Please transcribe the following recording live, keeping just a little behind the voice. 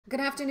Good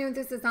afternoon.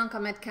 This is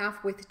Anka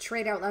Metcalf with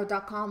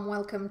TradeOutloud.com.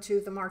 Welcome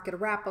to the market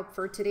wrap-up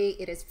for today.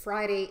 It is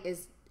Friday.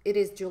 It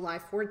is July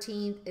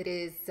 14th. It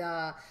is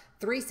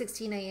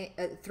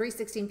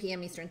 3:16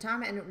 p.m. Eastern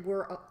Time, and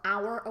we're an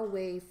hour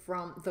away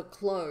from the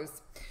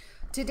close.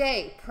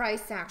 Today,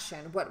 price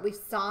action. What we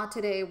saw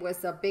today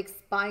was a big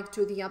spike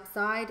to the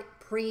upside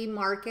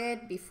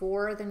pre-market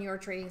before the New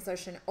York trading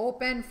session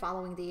opened,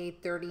 following the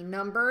 8:30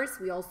 numbers.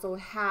 We also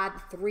had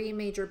three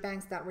major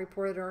banks that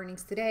reported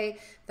earnings today.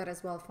 That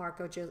is Wells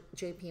Fargo,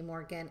 JP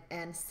Morgan,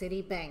 and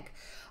Citibank.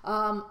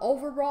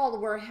 Overall,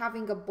 we're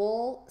having a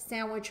bull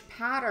sandwich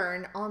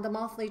pattern on the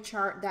monthly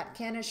chart that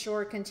can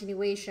assure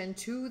continuation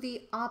to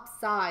the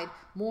upside,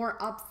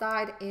 more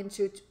upside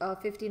into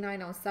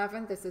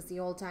 5907. This is the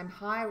all-time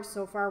high.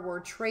 So far,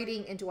 we're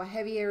trading into a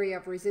heavy area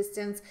of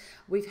resistance.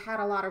 We've had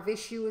a lot of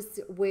issues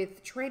with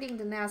trading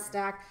the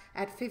NASDAQ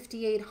at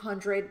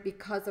 5,800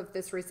 because of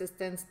this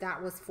resistance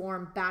that was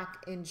formed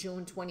back in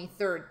June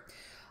 23rd.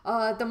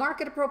 The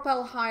market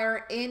propelled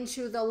higher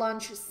into the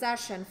lunch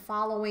session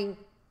following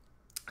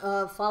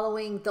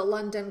the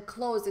London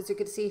close. As you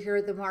can see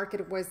here, the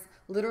market was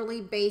literally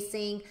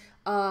basing,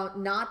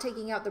 not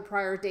taking out the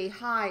prior day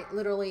high.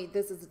 Literally,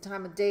 this is the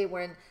time of day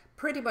when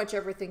pretty much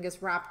everything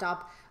is wrapped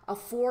up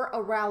for a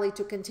rally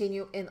to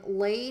continue in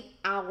late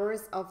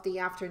hours of the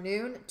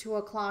afternoon. 2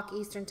 o'clock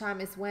Eastern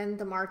Time is when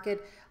the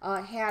market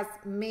has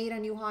made a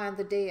new high on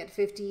the day at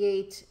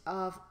 58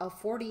 of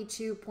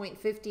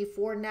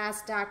 42.54.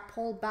 NASDAQ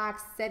pulled back,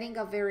 setting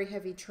a very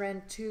heavy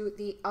trend to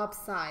the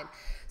upside.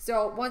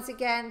 So once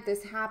again,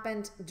 this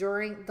happened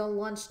during the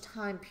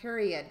lunchtime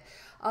period.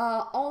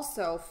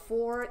 Also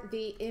for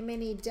the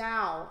mini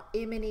Dow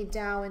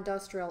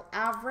Industrial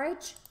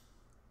Average,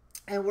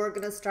 and we're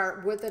going to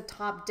start with the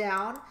top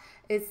down.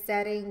 It's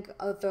setting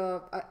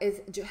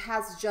it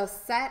has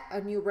just set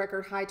a new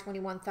record high,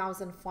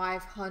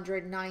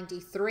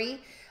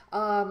 21,593.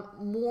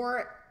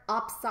 More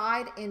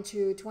upside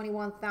into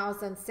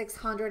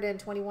 21,600 and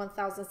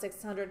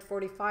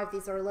 21,645.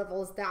 These are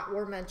levels that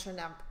were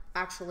mentioned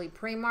actually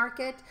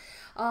pre-market.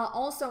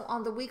 Also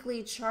on the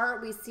weekly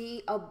chart, we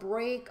see a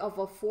break of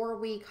a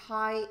 4-week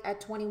high at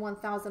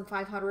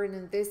 21,500,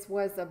 and this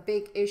was a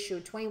big issue.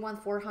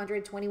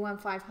 21,400,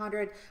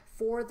 21,500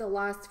 for the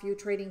last few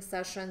trading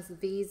sessions.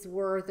 These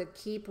were the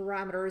key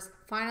parameters.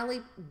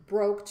 Finally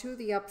broke to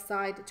the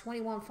upside.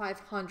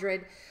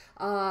 21,500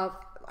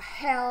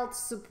 held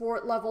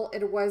support level.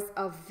 It was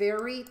a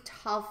very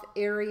tough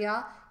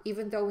area,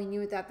 even though we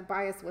knew that the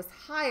bias was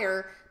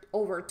higher.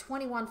 Over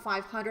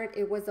 21,500,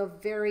 it was a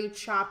very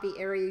choppy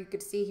area. You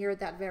could see here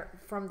that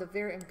I'm going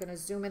to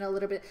zoom in a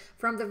little bit,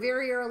 from the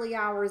very early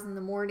hours in the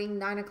morning,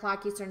 9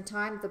 o'clock Eastern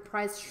Time, the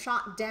price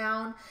shot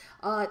down,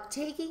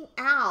 taking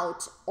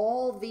out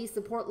all these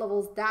support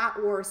levels that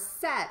were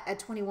set at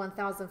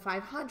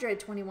 21,500,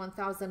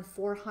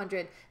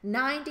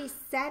 21,490,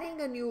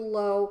 setting a new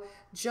low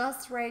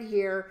just right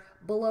here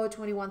below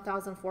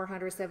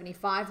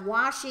 21,475,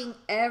 washing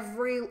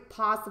every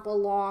possible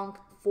long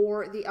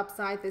for the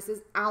upside. This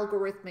is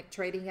algorithmic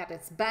trading at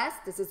its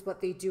best. This is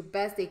what they do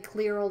best. They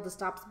clear all the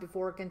stops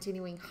before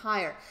continuing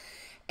higher.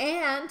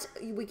 And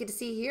we can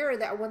see here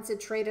that once it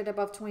traded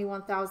above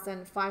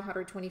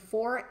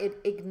 21,524, it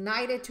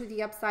ignited to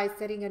the upside,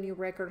 setting a new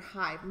record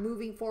high.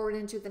 Moving forward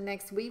into the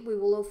next week, we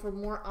will look for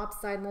more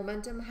upside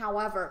momentum.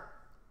 However,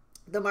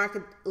 the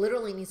market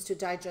literally needs to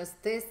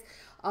digest this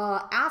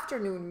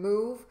afternoon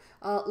move,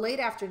 late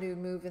afternoon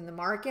move in the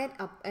market.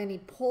 Any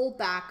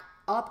pullback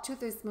up to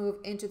this move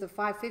into the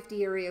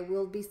 550 area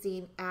will be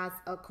seen as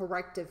a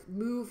corrective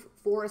move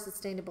for a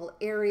sustainable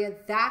area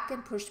that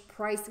can push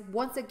price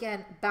once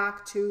again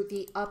back to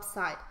the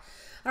upside.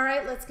 All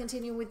right, let's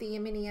continue with the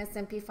mini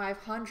S&P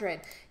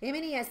 500.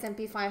 Mini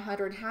S&P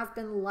 500 has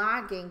been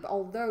lagging,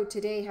 although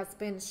today has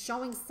been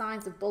showing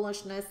signs of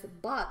bullishness,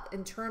 but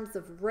in terms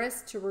of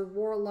risk to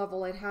reward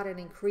level, it had an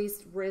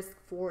increased risk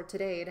for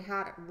today. It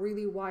had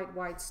really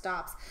wide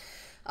stops.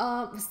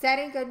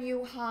 Setting a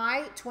new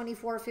high,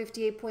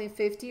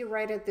 2458.50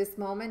 right at this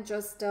moment,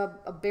 just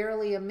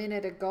barely a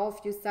minute ago, a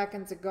few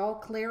seconds ago,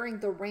 clearing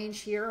the range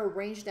here, a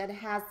range that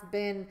has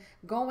been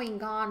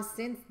going on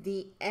since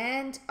the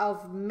end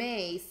of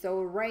May.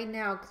 So right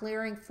now,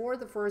 clearing for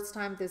the first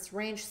time this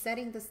range,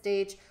 setting the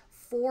stage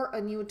for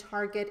a new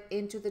target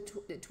into the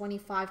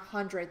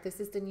 2500. This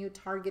is the new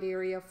target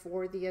area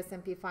for the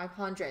S&P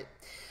 500.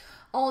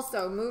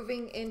 Also,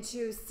 moving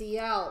into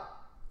CL.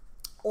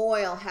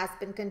 Oil has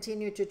been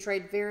continued to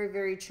trade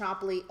very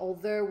choppily,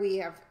 although we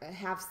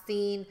have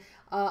seen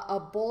a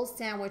bull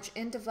sandwich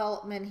in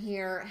development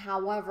here.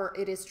 However,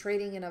 it is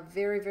trading in a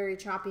very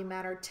choppy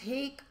manner.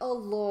 Take a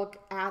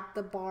look at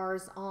the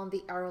bars on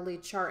the hourly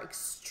chart.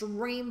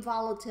 Extreme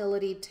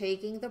volatility,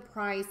 taking the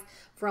price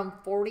from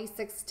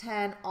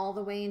 46.10 all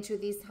the way into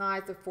these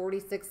highs of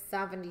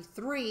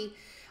 46.73.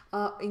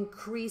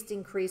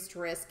 Increased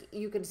risk.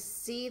 You can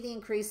see the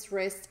increased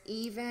risk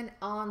even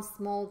on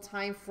small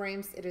time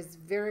frames. It is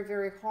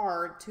very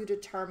hard to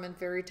determine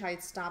very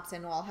tight stops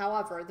and all.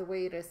 However, the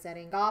way it is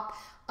setting up,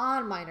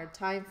 On minor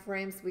time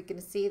frames, we can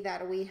see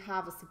that we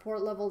have a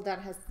support level that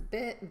has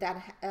been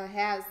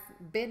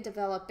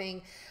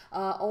developing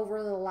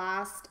over the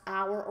last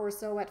hour or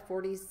so at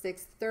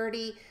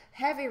 46.30.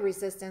 Heavy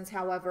resistance,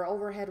 however,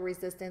 overhead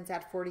resistance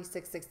at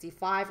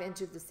 46.65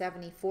 into the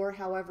 74.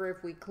 However,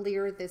 if we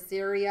clear this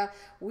area,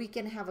 we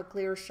can have a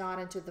clear shot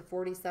into the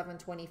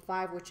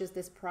 47.25, which is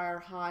this prior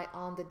high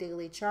on the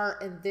daily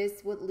chart, and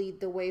this would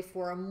lead the way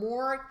for a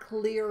more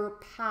clear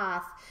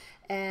path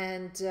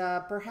and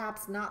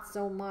perhaps not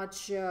so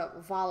much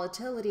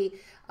volatility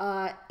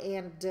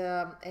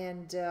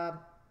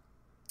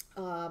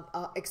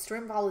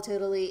extreme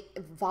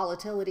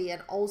volatility,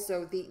 and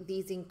also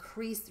these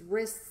increased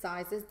risk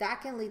sizes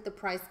that can lead the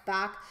price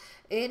back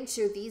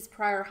into these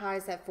prior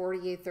highs at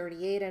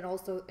 48.38 and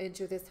also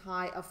into this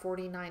high of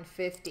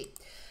 49.50.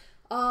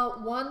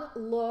 One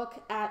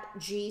look at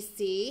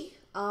GC.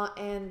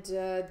 And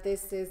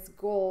this is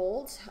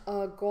gold.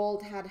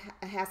 Gold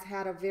has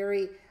had a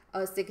very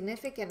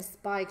significant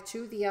spike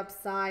to the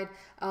upside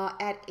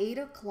at 8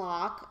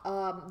 o'clock.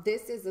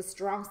 This is a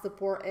strong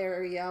support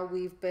area.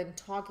 We've been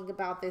talking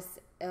about this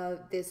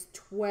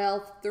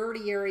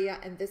 12:30 area,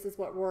 and this is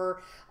what we're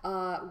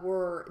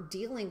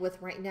dealing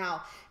with right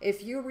now.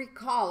 If you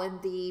recall, in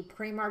the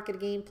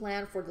pre-market game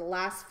plan for the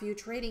last few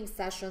trading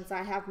sessions,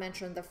 I have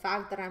mentioned the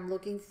fact that I'm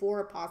looking for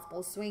a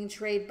possible swing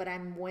trade, but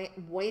I'm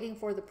waiting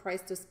for the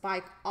price to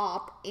spike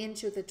up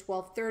into the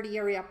 12:30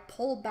 area,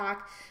 pull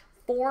back,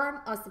 form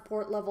a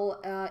support level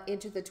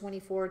into the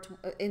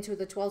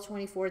 1224,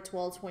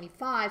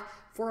 1225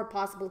 for a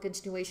possible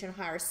continuation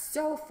higher.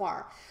 So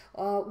far,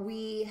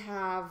 we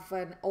have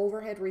an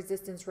overhead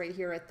resistance right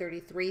here at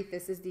 33.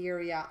 This is the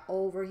area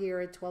over here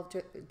at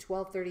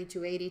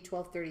 1232.80,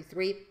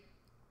 1233.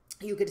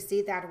 You could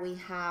see that we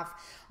have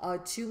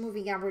two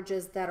moving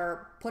averages that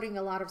are putting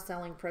a lot of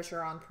selling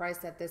pressure on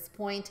price at this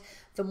point.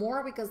 The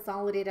more we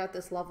consolidate at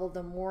this level,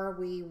 the more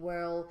we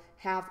will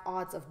have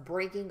odds of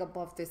breaking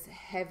above this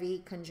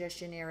heavy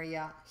congestion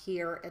area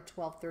here at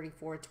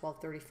 1234,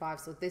 1235.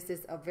 So this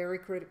is a very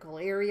critical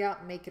area.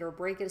 Make it or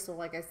break it. So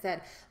like I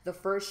said, the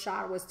first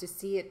shot was to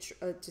see it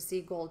to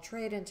see gold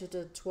trade into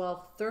the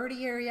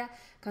 1230 area.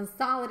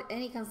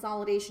 Any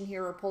consolidation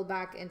here or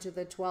pullback into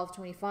the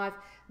 1225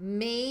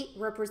 may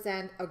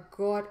represent a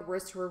good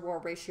risk to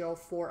reward ratio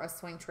for a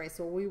swing trade.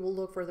 So we will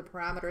look for the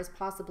parameters,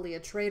 possibly a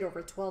trade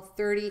over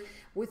 1230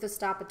 with a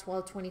stop at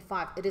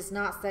 1225. It is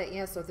not set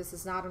yet, so this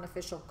is not an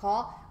official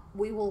call.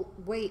 We will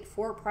wait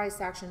for price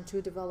action to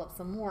develop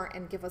some more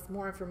and give us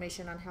more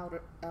information on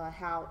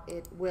how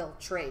it will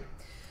trade.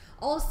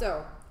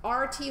 Also,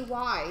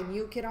 RTY,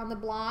 new kid on the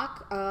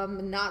block,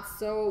 not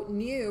so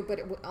new, but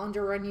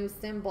under a new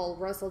symbol.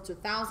 Russell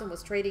 2000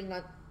 was trading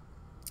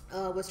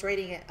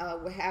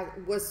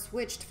was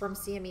switched from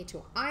CME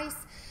to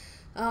ICE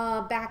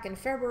back in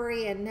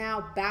February, and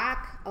now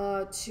back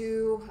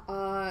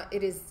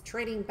it is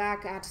trading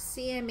back at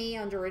CME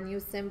under a new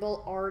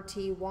symbol,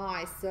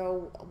 RTY.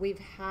 So we've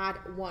had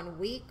 1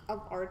 week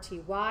of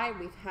RTY.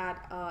 We've had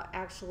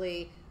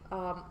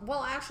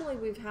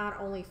we've had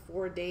only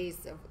 4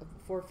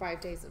 or 5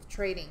 days of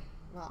trading.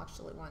 Well,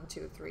 actually 1,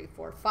 2, 3,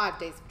 4, 5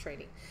 days of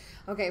trading.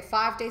 Okay,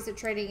 5 days of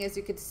trading. As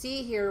you can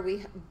see here,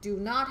 we do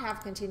not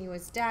have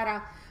continuous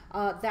data.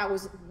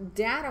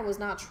 Data was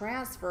not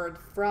transferred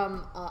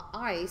from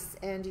ICE,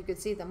 and you can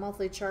see the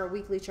monthly chart,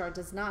 weekly chart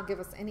does not give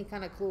us any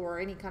kind of clue or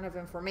any kind of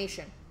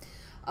information.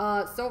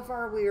 So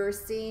far, we're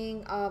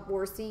seeing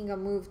a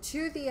move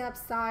to the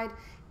upside,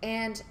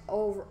 and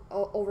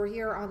over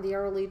here on the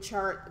hourly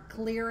chart,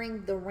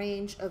 clearing the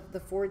range of the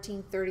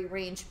 1430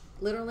 range.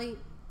 Literally,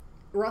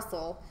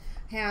 Russell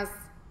has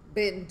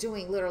been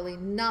doing literally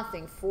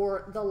nothing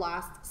for the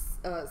last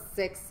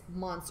 6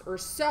 months or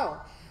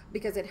so,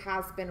 because it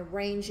has been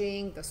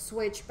ranging, the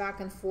switch back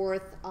and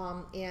forth,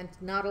 and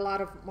not a lot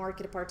of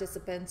market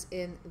participants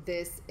in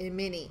this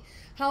mini.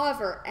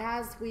 However,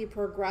 as we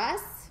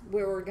progress,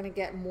 we're going to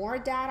get more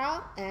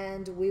data,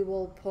 and we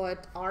will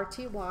put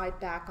RTY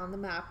back on the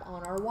map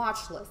on our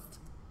watch list.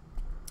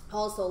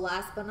 Also,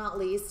 last but not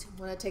least, I'm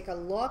going to take a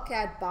look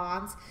at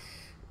bonds.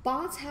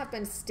 Bonds have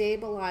been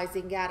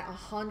stabilizing at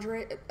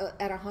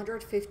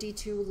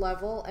 152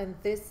 level, and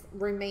this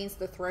remains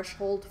the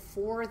threshold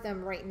for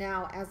them right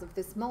now as of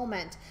this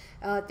moment.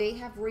 They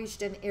have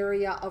reached an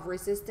area of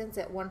resistance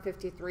at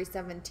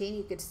 153.17.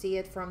 You could see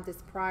it from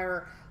this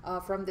prior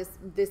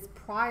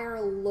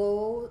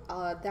low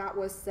that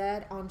was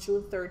set on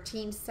June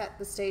 13th, set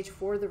the stage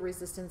for the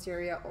resistance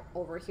area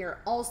over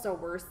here. Also,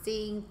 we're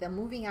seeing the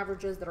moving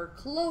averages that are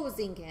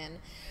closing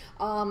in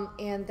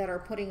and that are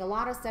putting a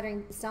lot of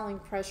selling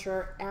pressure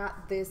at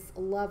this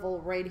level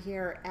right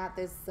here at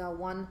this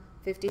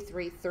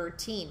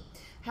 153.13.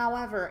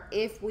 However,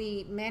 if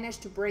we manage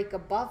to break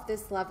above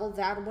this level,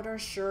 that would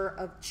assure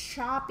a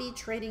choppy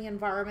trading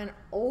environment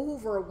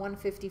over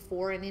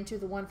 154 and into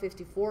the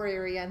 154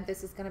 area, and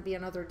this is going to be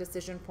another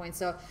decision point.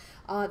 So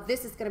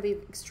this is going to be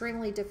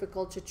extremely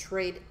difficult to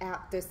trade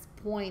at this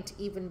point,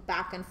 even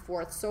back and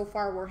forth. So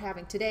far, we're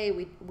having today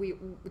we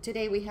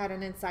had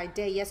an inside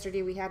day.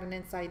 Yesterday we had an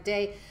inside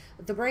day.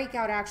 The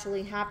breakout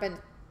actually happened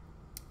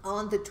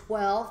On the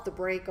 12th, the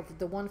break of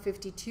the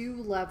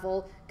 152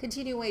 level,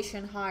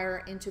 continuation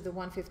higher into the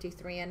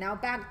 153, and now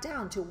back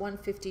down to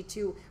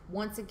 152.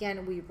 Once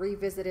again, we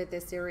revisited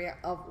this area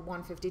of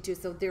 152.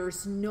 So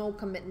there's no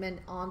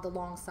commitment on the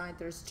long side.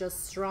 There's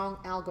just strong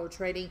algo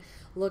trading,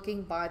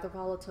 looking by the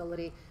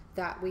volatility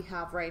that we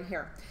have right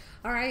here.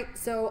 All right,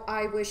 so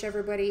I wish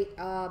everybody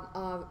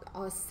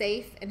a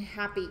safe and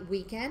happy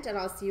weekend, and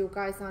I'll see you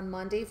guys on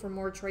Monday for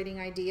more trading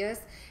ideas.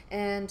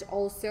 And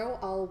also,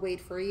 I'll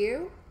wait for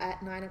you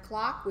at 9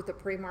 o'clock with a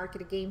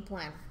pre-market game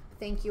plan.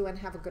 Thank you and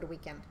have a good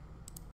weekend.